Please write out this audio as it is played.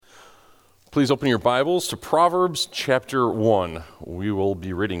Please open your Bibles to Proverbs chapter 1. We will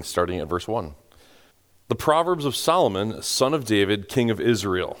be reading starting at verse 1. The Proverbs of Solomon, son of David, king of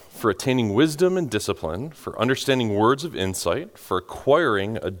Israel, for attaining wisdom and discipline, for understanding words of insight, for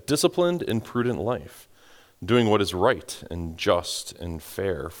acquiring a disciplined and prudent life, doing what is right and just and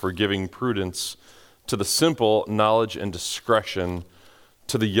fair, for giving prudence to the simple, knowledge and discretion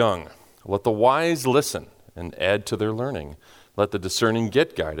to the young. Let the wise listen and add to their learning. Let the discerning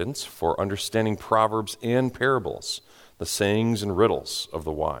get guidance for understanding proverbs and parables, the sayings and riddles of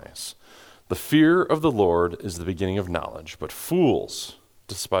the wise. The fear of the Lord is the beginning of knowledge, but fools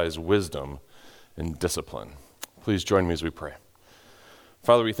despise wisdom and discipline. Please join me as we pray.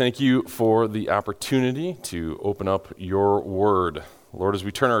 Father, we thank you for the opportunity to open up your word. Lord, as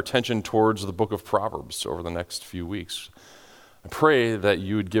we turn our attention towards the book of Proverbs over the next few weeks, I pray that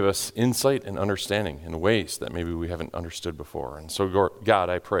you would give us insight and understanding in ways that maybe we haven't understood before. And so,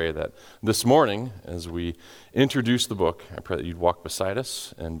 God, I pray that this morning, as we introduce the book, I pray that you'd walk beside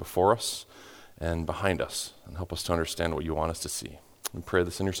us and before us and behind us and help us to understand what you want us to see. We pray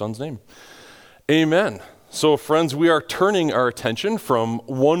this in your Son's name. Amen. So, friends, we are turning our attention from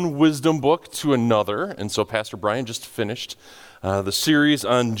one wisdom book to another. And so Pastor Brian just finished the series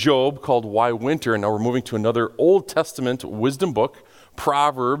on Job called Why Winter, and now we're moving to another Old Testament wisdom book,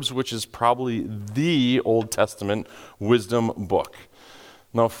 Proverbs, which is probably the Old Testament wisdom book.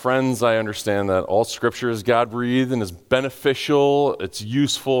 Now, friends, I understand that all Scripture is God-breathed and is beneficial. It's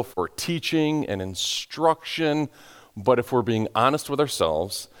useful for teaching and instruction, but if we're being honest with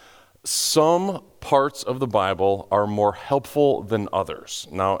ourselves, some parts of the Bible are more helpful than others.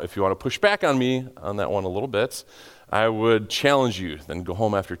 Now, if you want to push back on me on that one a little bit, I would challenge you, then go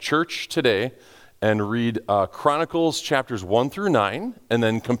home after church today and read Chronicles chapters 1 through 9, and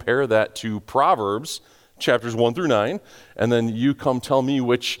then compare that to Proverbs chapters 1 through 9, and then you come tell me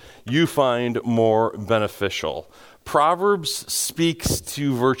which you find more beneficial. Proverbs speaks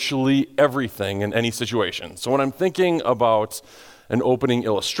to virtually everything in any situation. So when I'm thinking about an opening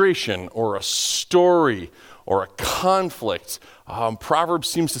illustration or a story or a conflict, Proverbs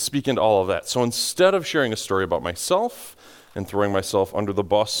seems to speak into all of that. So instead of sharing a story about myself and throwing myself under the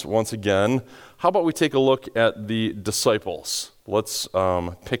bus once again, how about we take a look at the disciples? Let's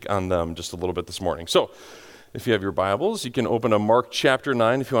pick on them just a little bit this morning. So if you have your Bibles, you can open to Mark chapter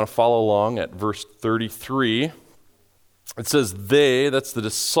 9 if you want to follow along at verse 33. It says they, that's the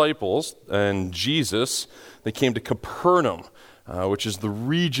disciples, and Jesus, they came to Capernaum, which is the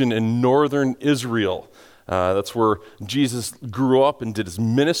region in northern Israel. That's where Jesus grew up and did his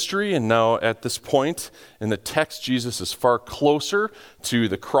ministry, and now at this point in the text, Jesus is far closer to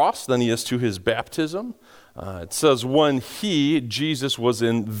the cross than he is to his baptism. It says when Jesus was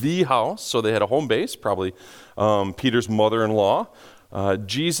in the house, so they had a home base, probably Peter's mother-in-law,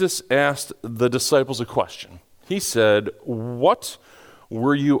 Jesus asked the disciples a question. He said, "What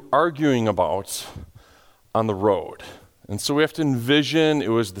were you arguing about on the road?" And so we have to envision it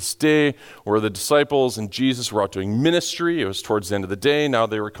was this day where the disciples and Jesus were out doing ministry. It was towards the end of the day. Now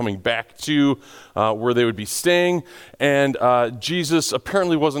they were coming back to where they would be staying. And Jesus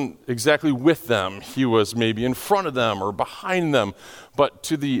apparently wasn't exactly with them. He was maybe in front of them or behind them. But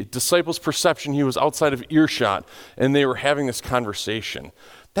to the disciples' perception, he was outside of earshot, and they were having this conversation.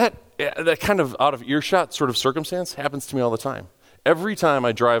 That kind of out of earshot sort of circumstance happens to me all the time. Every time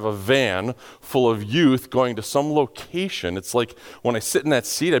I drive a van full of youth going to some location, it's like when I sit in that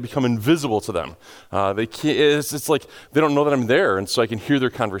seat, I become invisible to them. It's like they don't know that I'm there, and so I can hear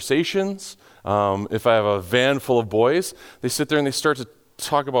their conversations. If I have a van full of boys, they sit there and they start to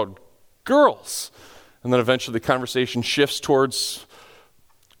talk about girls. And then eventually the conversation shifts towards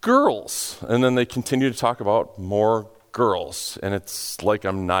girls, and then they continue to talk about more girls, and it's like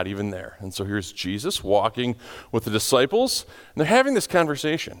I'm not even there. And so here's Jesus walking with the disciples, and they're having this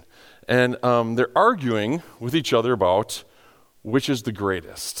conversation, and they're arguing with each other about which is the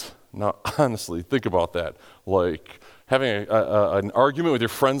greatest. Now, honestly, think about that. Like having an argument with your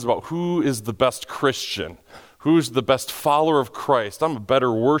friends about who is the best Christian, who's the best follower of Christ. I'm a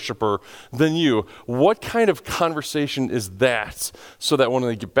better worshiper than you. What kind of conversation is that? So that when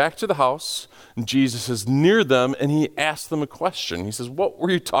they get back to the house, Jesus is near them and he asks them a question. He says, "What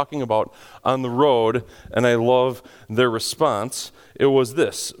were you talking about on the road?" And I love their response. It was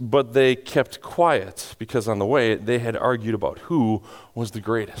this: "But they kept quiet because on the way they had argued about who was the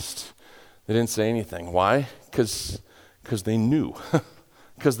greatest." They didn't say anything. Why? Because they knew.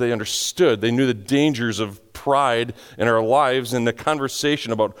 Because they understood. They knew the dangers of pride in our lives, and the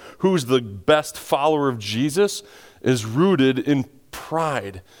conversation about who's the best follower of Jesus is rooted in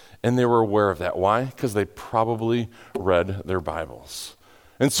pride. And they were aware of that. Why? Because they probably read their Bibles.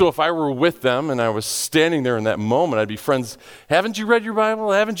 And so if I were with them and I was standing there in that moment, I'd be, friends, haven't you read your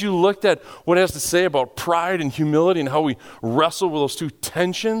Bible? Haven't you looked at what it has to say about pride and humility and how we wrestle with those two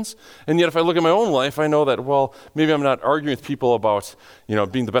tensions? And yet if I look at my own life, I know that, well, maybe I'm not arguing with people about,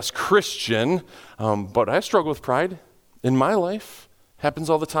 being the best Christian, but I struggle with pride in my life. Happens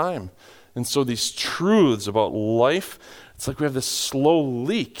all the time. And so these truths about life, it's like we have this slow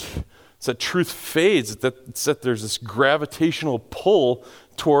leak. It's that truth fades, it's that there's this gravitational pull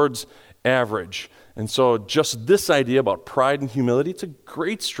towards average. And so just this idea about pride and humility, it's a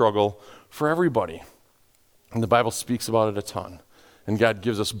great struggle for everybody. And the Bible speaks about it a ton. And God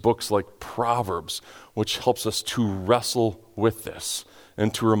gives us books like Proverbs, which helps us to wrestle with this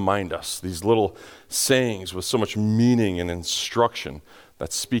and to remind us these little sayings with so much meaning and instruction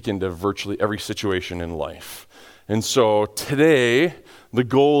that speak into virtually every situation in life. And so today, the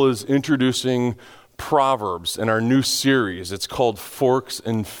goal is introducing Proverbs in our new series. It's called Forks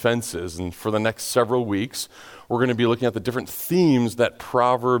and Fences. And for the next several weeks, we're going to be looking at the different themes that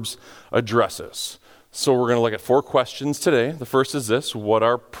Proverbs addresses. So we're going to look at 4 questions today. The first is this: what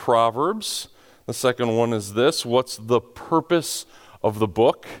are Proverbs? The second one is this: what's the purpose of the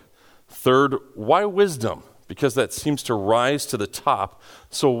book? Third, why wisdom? Because that seems to rise to the top.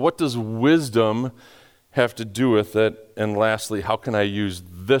 So what does wisdom have to do with it? And lastly, how can I use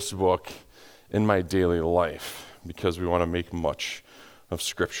this book in my daily life? Because we want to make much of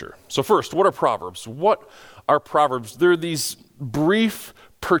Scripture. So first, what are Proverbs? What are Proverbs? They're these brief,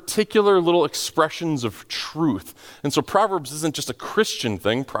 particular little expressions of truth. And so Proverbs isn't just a Christian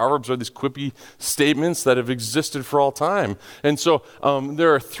thing. Proverbs are these quippy statements that have existed for all time. And so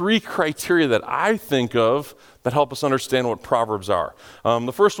there are 3 criteria that I think of that help us understand what Proverbs are.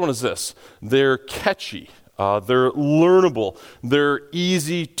 The first one is this: they're catchy, they're learnable, they're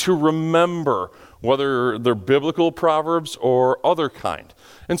easy to remember, whether they're biblical proverbs or other kind.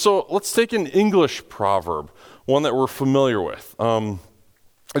 And so let's take an English proverb, one that we're familiar with.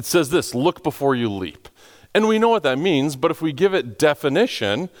 It says this: look before you leap. And we know what that means, but if we give it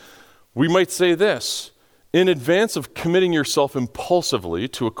definition, we might say this: in advance of committing yourself impulsively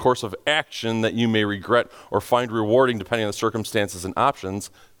to a course of action that you may regret or find rewarding depending on the circumstances and options,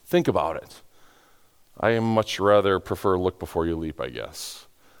 think about it. I much rather prefer look before you leap, I guess.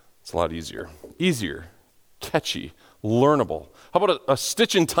 It's a lot easier. Easier, catchy, learnable. How about a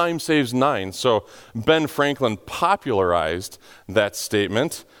stitch in time saves 9? So Ben Franklin popularized that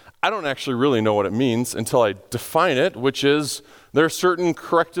statement. I don't actually really know what it means until I define it, which is there are certain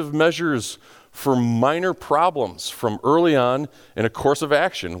corrective measures for minor problems from early on in a course of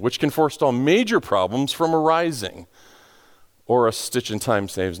action, which can forestall major problems from arising. Or a stitch in time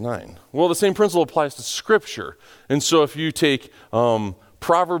saves 9. Well, the same principle applies to Scripture. And so if you take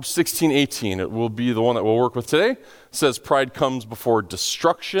Proverbs 16:18, it will be the one that we'll work with today. It says, pride comes before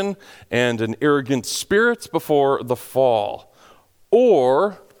destruction and an arrogant spirit before the fall.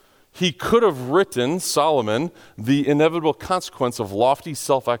 Or he could have written, Solomon, the inevitable consequence of lofty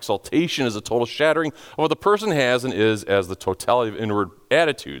self-exaltation is a total shattering of what the person has and is as the totality of inward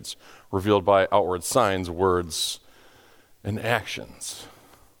attitudes revealed by outward signs, words, and actions.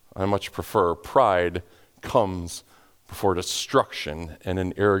 I much prefer pride comes before destruction and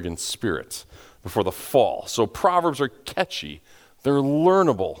an arrogant spirit before the fall. So Proverbs are catchy. They're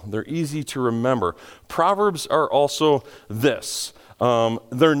learnable. They're easy to remember. Proverbs are also this.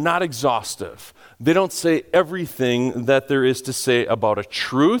 They're not exhaustive. They don't say everything that there is to say about a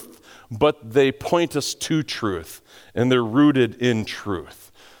truth, but they point us to truth, and they're rooted in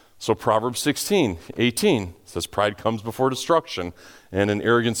truth. So Proverbs 16:18 says, pride comes before destruction and an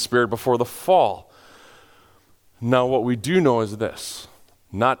arrogant spirit before the fall. Now, what we do know is this: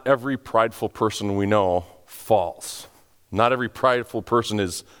 not every prideful person we know falls. Not every prideful person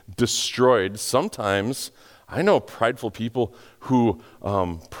is destroyed. Sometimes I know prideful people who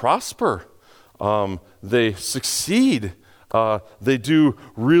prosper. They succeed. They do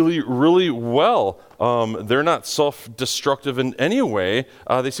really, really well. They're not self-destructive in any way.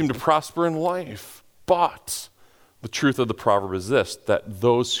 They seem to prosper in life. But the truth of the proverb is this: that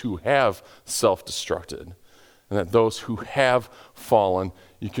those who have self-destructed and that those who have fallen,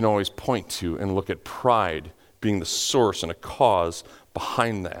 you can always point to and look at pride being the source and a cause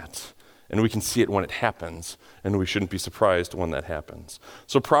behind that. And we can see it when it happens, and we shouldn't be surprised when that happens.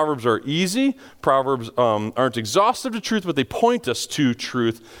 So Proverbs are easy. Proverbs aren't exhaustive to truth, but they point us to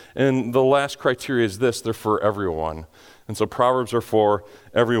truth. And the last criteria is this: they're for everyone. And so Proverbs are for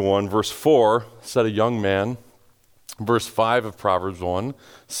everyone. Verse 4 said a young man. Verse 5 of Proverbs 1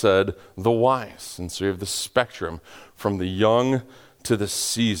 said the wise. And so you have the spectrum from the young to the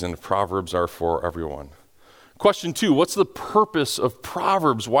seasoned. Proverbs are for everyone. Question 2, what's the purpose of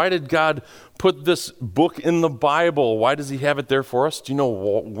Proverbs? Why did God put this book in the Bible? Why does he have it there for us? Do you know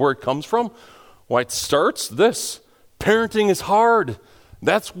where it comes from? Why it starts? This. Parenting is hard.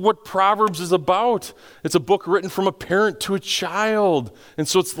 That's what Proverbs is about. It's a book written from a parent to a child. And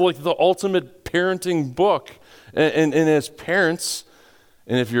so it's like the ultimate parenting book. And as parents,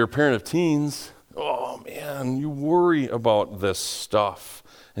 and if you're a parent of teens, oh man, you worry about this stuff.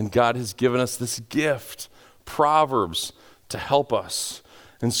 And God has given us this gift, Proverbs, to help us.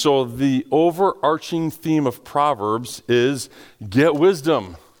 And so the overarching theme of Proverbs is get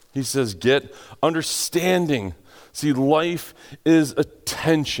wisdom. He says get understanding. See, life is a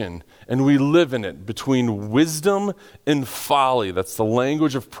tension, and we live in it between wisdom and folly. That's the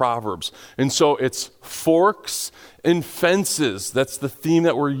language of Proverbs. And so it's forks and fences. That's the theme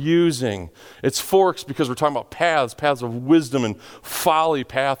that we're using. It's forks because we're talking about paths of wisdom and folly,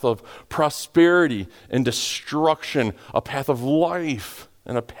 path of prosperity and destruction, a path of life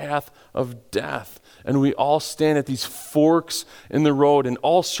and a path of death. And we all stand at these forks in the road in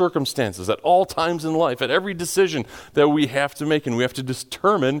all circumstances, at all times in life, at every decision that we have to make, and we have to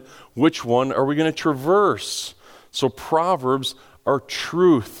determine which one are we going to traverse. So Proverbs are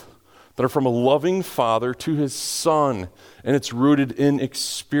truth that are from a loving father to his son, and it's rooted in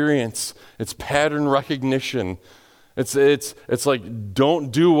experience. It's pattern recognition. It's like,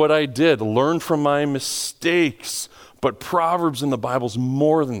 don't do what I did. Learn from my mistakes. But Proverbs in the Bible is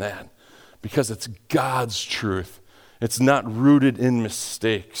more than that, because it's God's truth. It's not rooted in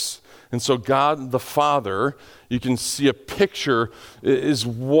mistakes. And so God the Father, you can see a picture, is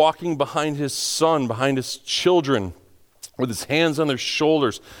walking behind his son, behind his children, with his hands on their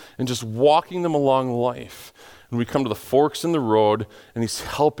shoulders, and just walking them along life. And we come to the forks in the road, and he's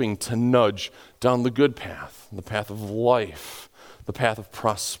helping to nudge down the good path, the path of life, the path of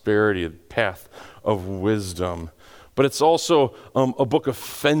prosperity, the path of wisdom. But it's also a book of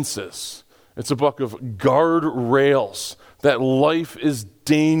fences. It's a book of guardrails, that life is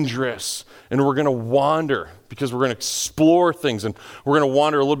dangerous, and we're going to wander because we're going to explore things, and we're going to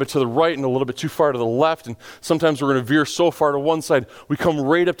wander a little bit to the right and a little bit too far to the left, and sometimes we're going to veer so far to one side, we come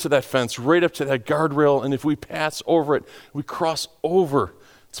right up to that fence, right up to that guardrail, and if we pass over it, we cross over.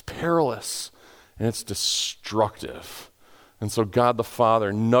 It's perilous, and it's destructive. And so God the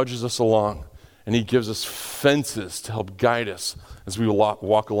Father nudges us along, and he gives us fences to help guide us as we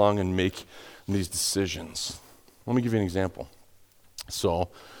walk along and make these decisions. Let me give you an example. So,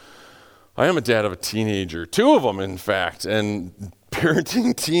 I am a dad of a teenager, 2 of them, in fact, and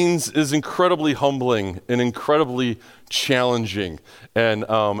parenting teens is incredibly humbling and incredibly challenging, and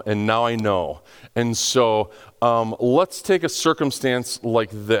now I know. And so, let's take a circumstance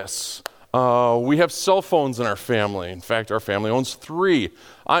like this. We have cell phones in our family. In fact, our family owns 3.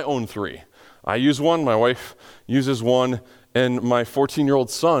 I own 3. I use one, my wife uses one, and my 14-year-old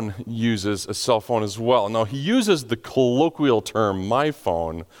son uses a cell phone as well. Now, he uses the colloquial term, my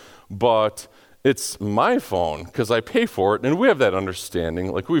phone, but it's my phone because I pay for it, and we have that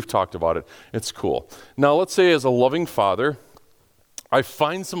understanding. Like, we've talked about it. It's cool. Now, let's say as a loving father, I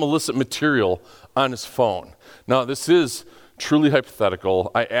find some illicit material on his phone. Now, this is truly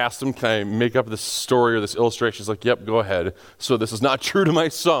hypothetical. I asked him, can I make up this story or this illustration? He's like, yep, go ahead. So this is not true to my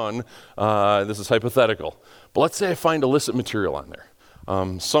son. This is hypothetical. But let's say I find illicit material on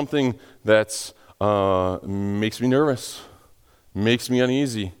there. Something that makes me nervous, makes me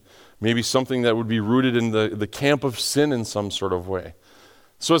uneasy, maybe something that would be rooted in the camp of sin in some sort of way.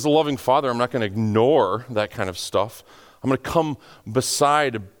 So as a loving father, I'm not going to ignore that kind of stuff. I'm going to come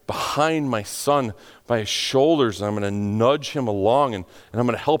behind my son by his shoulders, and I'm going to nudge him along, and I'm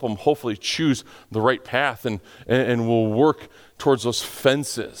going to help him hopefully choose the right path, and we'll work towards those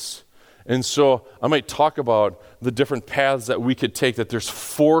fences. And so I might talk about the different paths that we could take, that there's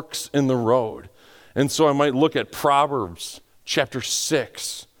forks in the road. And so I might look at Proverbs chapter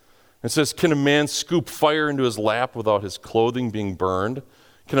 6. It says, can a man scoop fire into his lap without his clothing being burned?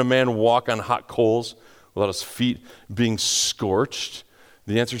 Can a man walk on hot coals without his feet being scorched?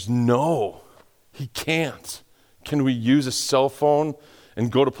 The answer is no, he can't. Can we use a cell phone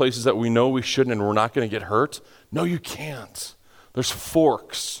and go to places that we know we shouldn't and we're not going to get hurt? No, you can't. There's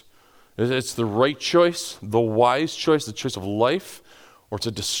forks. It's the right choice, the wise choice, the choice of life, or it's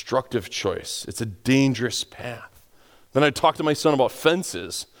a destructive choice. It's a dangerous path. Then I talked to my son about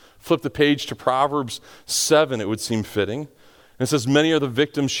fences. Flip the page to Proverbs 7, it would seem fitting. And it says, many are the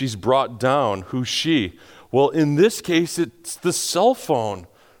victims she's brought down. Who's she? Well, in this case, it's the cell phone,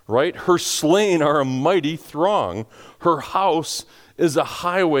 right? Her slain are a mighty throng. Her house is a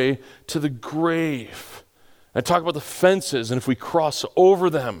highway to the grave. I talk about the fences, and if we cross over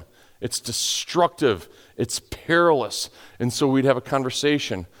them, it's destructive. It's perilous. And so we'd have a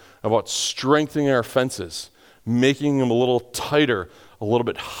conversation about strengthening our fences, making them a little tighter, a little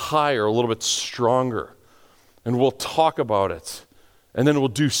bit higher, a little bit stronger. And we'll talk about it, and then we'll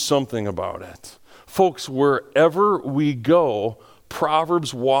do something about it. Folks, wherever we go,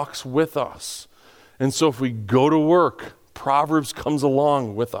 Proverbs walks with us. And so if we go to work, Proverbs comes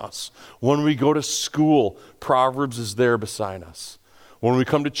along with us. When we go to school, Proverbs is there beside us. When we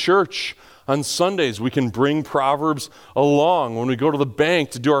come to church on Sundays, we can bring Proverbs along. When we go to the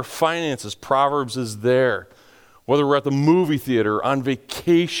bank to do our finances, Proverbs is there. Whether we're at the movie theater, on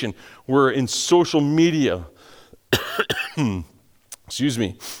vacation, we're in social media,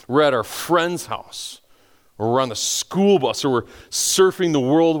 we're at our friend's house, or we're on the school bus, or we're surfing the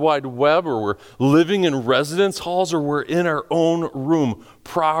World Wide Web, or we're living in residence halls, or we're in our own room.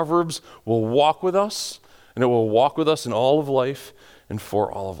 Proverbs will walk with us, and it will walk with us in all of life and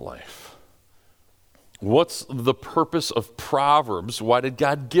for all of life. What's the purpose of Proverbs? Why did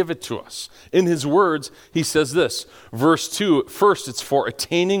God give it to us? In his words, he says this, verse 2, first, it's for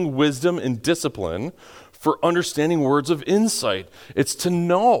attaining wisdom and discipline, for understanding words of insight. It's to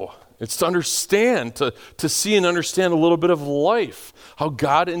know. It's to understand, to see and understand a little bit of life, how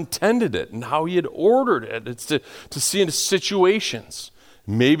God intended it and how he had ordered it. It's to see into situations.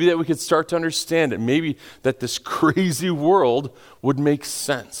 Maybe that we could start to understand it. Maybe that this crazy world would make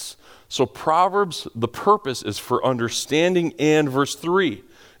sense. So Proverbs, the purpose is for understanding, and verse 3,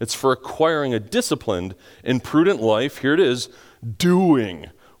 it's for acquiring a disciplined and prudent life. Here it is, doing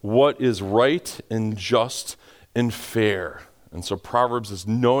what is right and just and fair. And so Proverbs is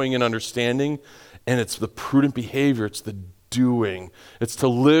knowing and understanding, and it's the prudent behavior. It's the doing. It's to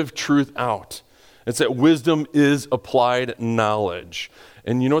live truth out. It's that wisdom is applied knowledge.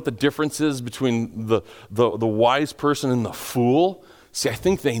 And you know what the difference is between the wise person and the fool? See, I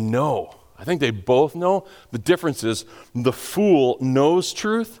think they know. I think they both know. The difference is the fool knows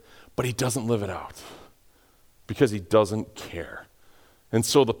truth, but he doesn't live it out because he doesn't care. And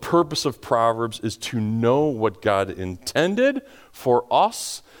so the purpose of Proverbs is to know what God intended for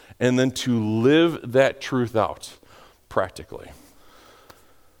us and then to live that truth out practically.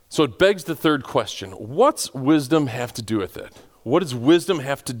 So it begs the third question. What's wisdom have to do with it? What does wisdom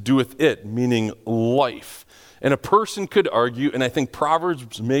have to do with it, meaning life? And a person could argue, and I think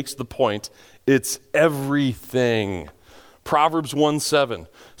Proverbs makes the point, it's everything. Proverbs 1:7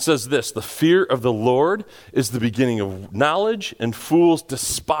 says this, the fear of the Lord is the beginning of knowledge, and fools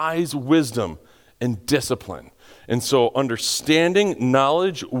despise wisdom and discipline. And so understanding,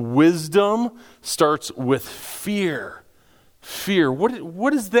 knowledge, wisdom starts with fear. Fear,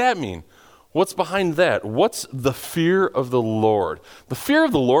 what does that mean? What's behind that? What's the fear of the Lord? The fear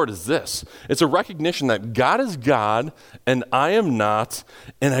of the Lord is this. It's a recognition that God is God and I am not,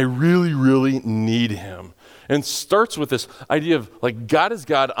 and I really, really need him. And starts with this idea of like God is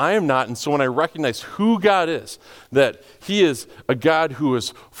God, I am not, and so when I recognize who God is, that he is a God who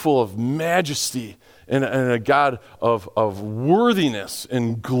is full of majesty and a God of worthiness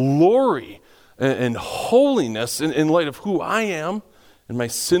and glory and holiness in light of who I am, and my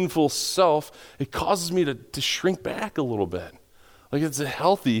sinful self, it causes me to shrink back a little bit. Like it's a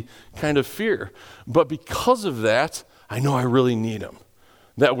healthy kind of fear. But because of that, I know I really need him.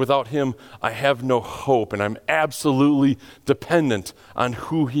 That without him, I have no hope, and I'm absolutely dependent on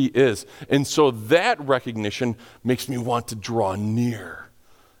who he is. And so that recognition makes me want to draw near.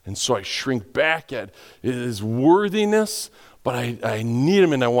 And so I shrink back at his worthiness, but I need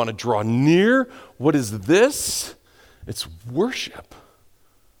him and I want to draw near. What is this? It's worship.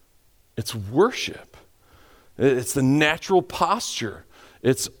 It's worship. It's the natural posture.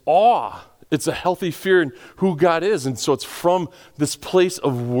 It's awe. It's a healthy fear in who God is. And so it's from this place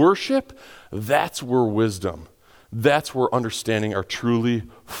of worship, that's where wisdom, that's where understanding are truly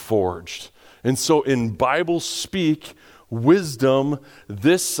forged. And so in Bible speak, wisdom,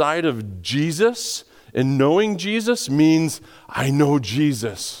 this side of Jesus and knowing Jesus means I know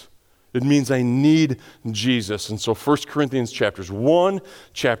Jesus. It means I need Jesus. And so 1 Corinthians chapters 1,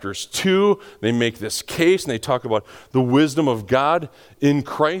 chapters 2, they make this case and they talk about the wisdom of God in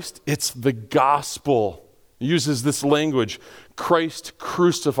Christ. It's the gospel. It uses this language, Christ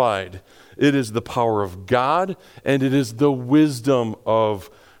crucified. It is the power of God and it is the wisdom of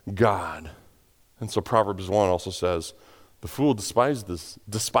God. And so Proverbs 1 also says, the fool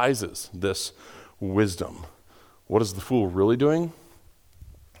despises this wisdom. What is the fool really doing?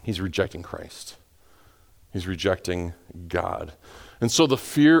 He's rejecting Christ. He's rejecting God. And so the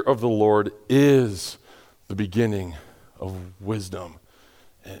fear of the Lord is the beginning of wisdom.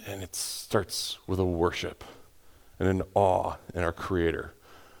 And it starts with a worship and an awe in our Creator.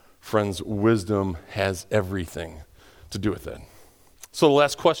 Friends, wisdom has everything to do with it. So the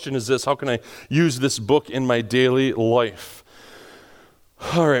last question is this: how can I use this book in my daily life?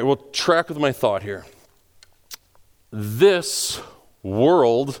 All right, well, track with my thought here. This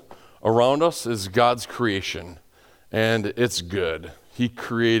world around us is God's creation, and it's good. He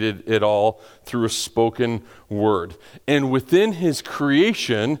created it all through a spoken word. And within his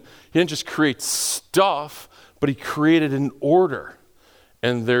creation, he didn't just create stuff, but he created an order.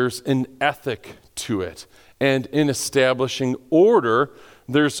 And there's an ethic to it. And in establishing order,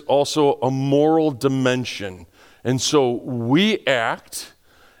 there's also a moral dimension. And so we act,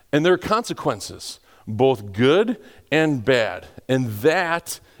 and there are consequences, both good and bad. And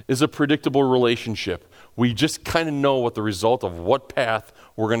that is a predictable relationship. We just kind of know what the result of what path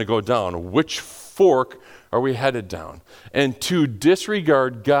we're going to go down. Which fork are we headed down? And to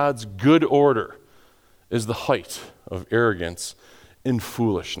disregard God's good order is the height of arrogance and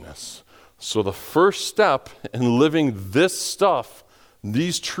foolishness. So the first step in living this stuff,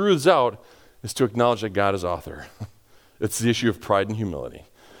 these truths out, is to acknowledge that God is author. It's the issue of pride and humility.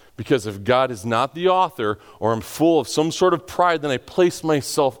 Because if God is not the author, or I'm full of some sort of pride, then I place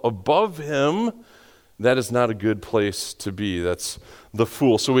myself above him. That is not a good place to be. That's the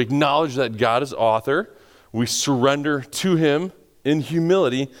fool. So we acknowledge that God is author. We surrender to him in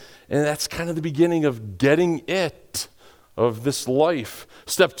humility. And that's kind of the beginning of getting it, of this life.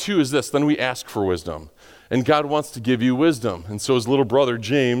 Step 2 is this: then we ask for wisdom. And God wants to give you wisdom. And so his little brother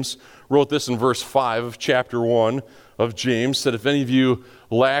James wrote this in verse 5 of chapter 1 of James, said, if any of you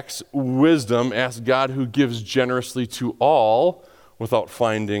lacks wisdom, ask God, who gives generously to all without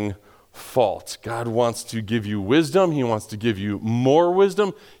finding fault. God wants to give you wisdom. He wants to give you more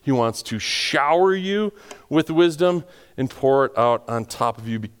wisdom. He wants to shower you with wisdom and pour it out on top of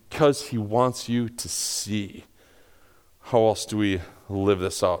you because he wants you to see. How else do we live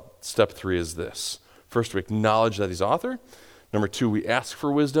this out? Step 3 is this. First, we acknowledge that he's author. Number 2, we ask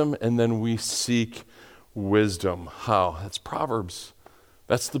for wisdom, and then we seek wisdom. How? That's Proverbs.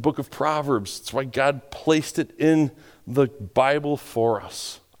 That's the book of Proverbs. That's why God placed it in the Bible for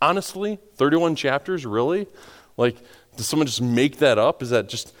us. Honestly, 31 chapters, really? Like, does someone just make that up? Is that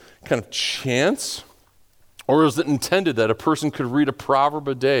just kind of chance? Or is it intended that a person could read a proverb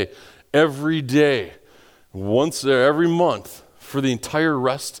a day, every day, once every month, for the entire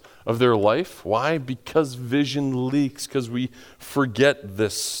rest of their life? Why? Because vision leaks, because we forget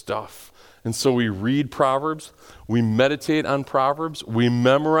this stuff. And so we read Proverbs, we meditate on Proverbs, we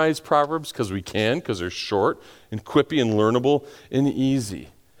memorize Proverbs because we can, because they're short and quippy and learnable and easy.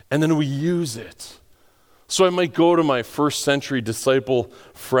 And then we use it. So I might go to my first century disciple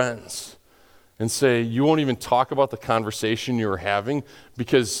friends and say, you won't even talk about the conversation you were having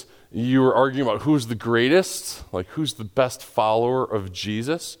because you were arguing about who's the greatest, like who's the best follower of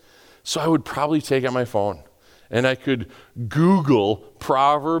Jesus. So I would probably take out my phone and I could Google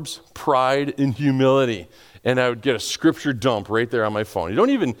Proverbs, pride, and humility. And I would get a scripture dump right there on my phone. You don't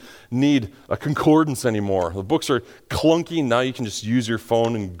even need a concordance anymore. The books are clunky. Now you can just use your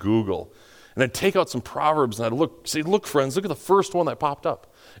phone and Google. And I'd take out some Proverbs and I'd say, look, friends, look at the first one that popped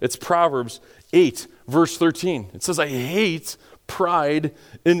up. It's Proverbs 8, verse 13. It says, I hate pride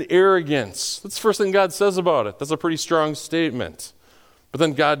and arrogance. That's the first thing God says about it. That's a pretty strong statement. But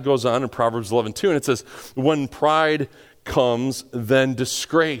then God goes on in Proverbs 11:2, and it says, when pride comes, then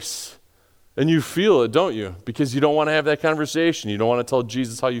disgrace. And you feel it, don't you? Because you don't want to have that conversation. You don't want to tell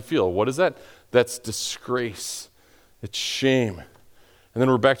Jesus how you feel. What is that? That's disgrace. It's shame. And then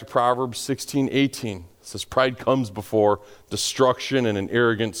we're back to Proverbs 16:18. It says, pride comes before destruction and an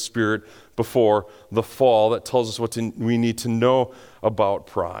arrogant spirit before the fall. That tells us what we need to know about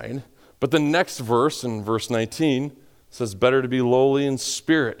pride. But the next verse, in verse 19, says, better to be lowly in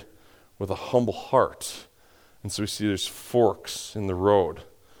spirit with a humble heart. And so we see there's forks in the road.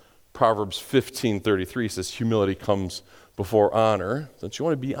 Proverbs 15:33 says, humility comes before honor. Don't you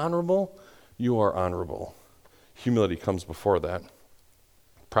want to be honorable? You are honorable. Humility comes before that.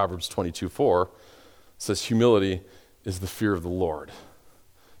 Proverbs 22:4 says, humility is the fear of the Lord.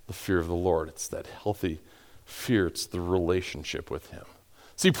 The fear of the Lord. It's that healthy fear. It's the relationship with him.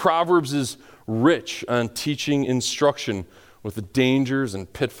 See, Proverbs is rich on teaching instruction with the dangers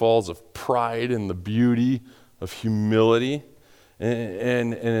and pitfalls of pride and the beauty of humility.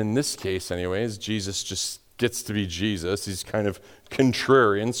 And in this case, anyways, Jesus just gets to be Jesus. He's kind of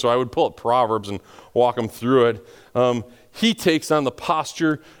contrarian. So I would pull up Proverbs and walk him through it. He takes on the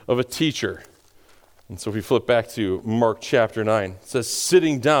posture of a teacher. And so if we flip back to Mark chapter 9, it says,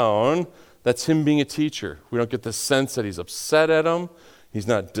 sitting down, that's him being a teacher. We don't get the sense that he's upset at him. He's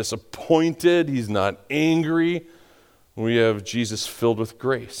not disappointed. He's not angry. we have Jesus filled with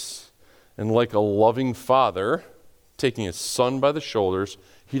grace. And like a loving father, taking his son by the shoulders,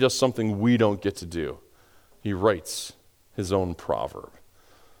 he does something we don't get to do. He writes his own proverb.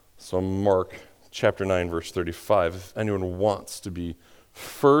 So Mark chapter 9, verse 35, if anyone wants to be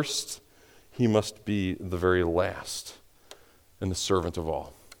first, he must be the very last and the servant of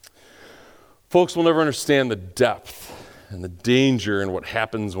all. Folks will never understand the depth and the danger and what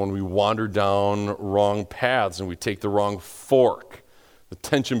happens when we wander down wrong paths and we take the wrong fork, the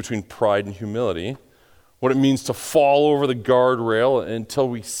tension between pride and humility, what it means to fall over the guardrail until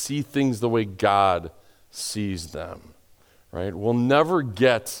we see things the way God sees them, right? We'll never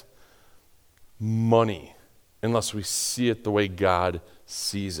get money unless we see it the way God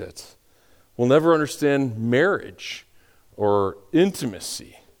sees it. We'll never understand marriage or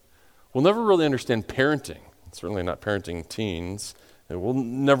intimacy. We'll never really understand parenting, certainly not parenting teens. And we'll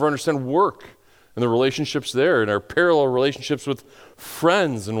never understand work and the relationships there and our parallel relationships with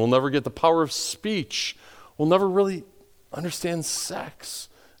friends, and we'll never get the power of speech. We'll never really understand sex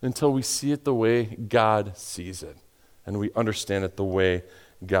until we see it the way God sees it and we understand it the way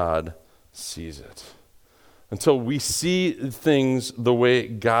God sees it. Until we see things the way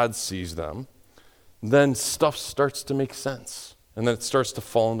God sees them, then stuff starts to make sense. And then it starts to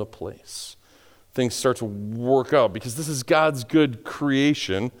fall into place. Things start to work out because this is God's good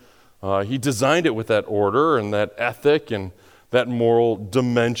creation. He designed it with that order and that ethic and that moral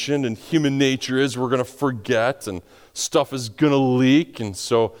dimension. And human nature is we're going to forget and stuff is going to leak. And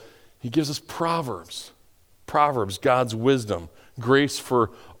so he gives us Proverbs. Proverbs, God's wisdom, grace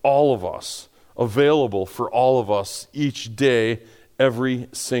for all of us, available for all of us each day, every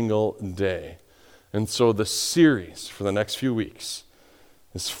single day. And so the series for the next few weeks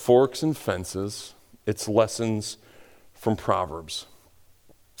is Forks and Fences. It's lessons from Proverbs.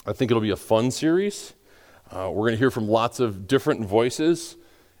 I think it'll be a fun series. We're going to hear from lots of different voices,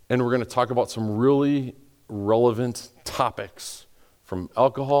 and we're going to talk about some really relevant topics, from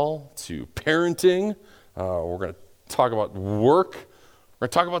alcohol to parenting. We're going to talk about work. We're going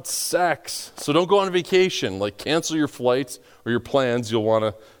to talk about sex. So don't go on vacation. Cancel your flights or your plans. You'll want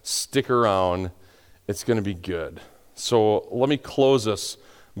to stick around. It's going to be good. So let me close us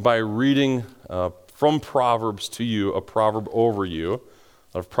by reading from Proverbs to you, a proverb over you,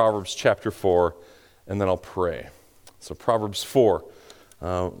 of Proverbs chapter 4, and then I'll pray. So Proverbs 4,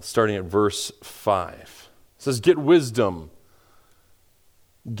 starting at verse 5. It says, "Get wisdom,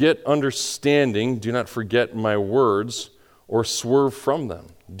 get understanding, do not forget my words or swerve from them.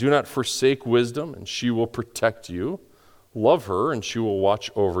 Do not forsake wisdom, and she will protect you. Love her, and she will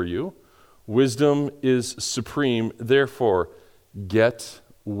watch over you. Wisdom is supreme, therefore get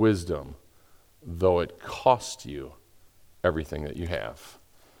wisdom, though it cost you everything that you have."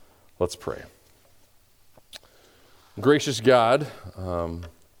 Let's pray. Gracious God,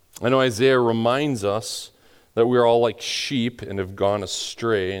 I know Isaiah reminds us that we are all like sheep and have gone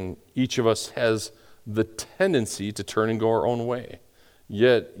astray, and each of us has the tendency to turn and go our own way.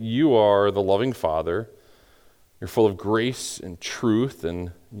 Yet you are the loving Father. You're full of grace and truth,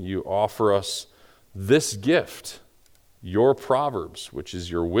 and you offer us this gift, your Proverbs, which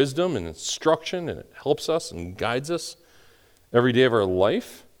is your wisdom and instruction, and it helps us and guides us every day of our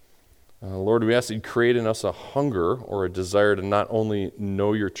life. Lord, we ask that you create in us a hunger or a desire to not only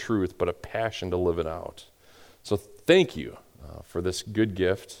know your truth, but a passion to live it out. So thank you for this good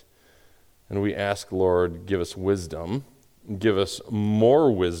gift. And we ask, Lord, give us wisdom, give us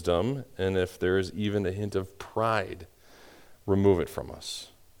more wisdom, and if there is even a hint of pride, remove it from us.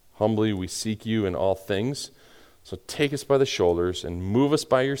 Humbly we seek you in all things, so take us by the shoulders and move us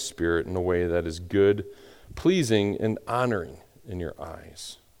by your Spirit in a way that is good, pleasing, and honoring in your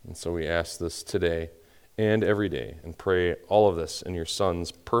eyes. And so we ask this today and every day, and pray all of this in your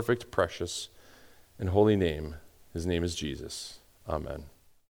Son's perfect, precious, and holy name. His name is Jesus. Amen.